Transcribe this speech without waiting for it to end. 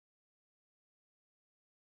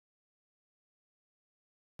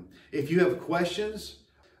If you have questions,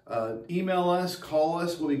 email us, call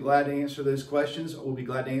us. We'll be glad to answer those questions. We'll be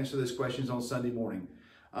glad to answer those questions on Sunday morning.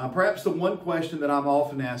 Perhaps the one question that I'm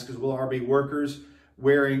often asked is, will RV workers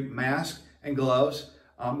wearing masks and gloves?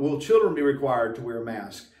 Will children be required to wear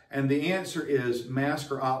masks? And the answer is masks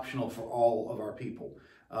are optional for all of our people.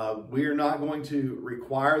 We are not going to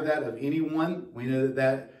require that of anyone. We know that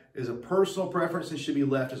that is a personal preference and should be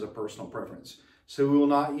left as a personal preference. So we will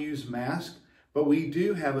not use masks, but we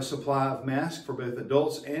do have a supply of masks for both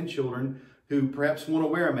adults and children who perhaps want to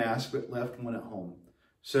wear a mask but left one at home.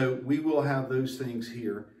 So we will have those things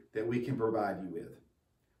here that we can provide you with.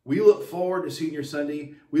 We look forward to seeing your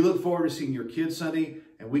Sunday. We look forward to seeing your kids Sunday,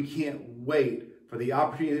 and we can't wait for the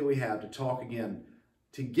opportunity that we have to talk again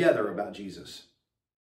together about Jesus.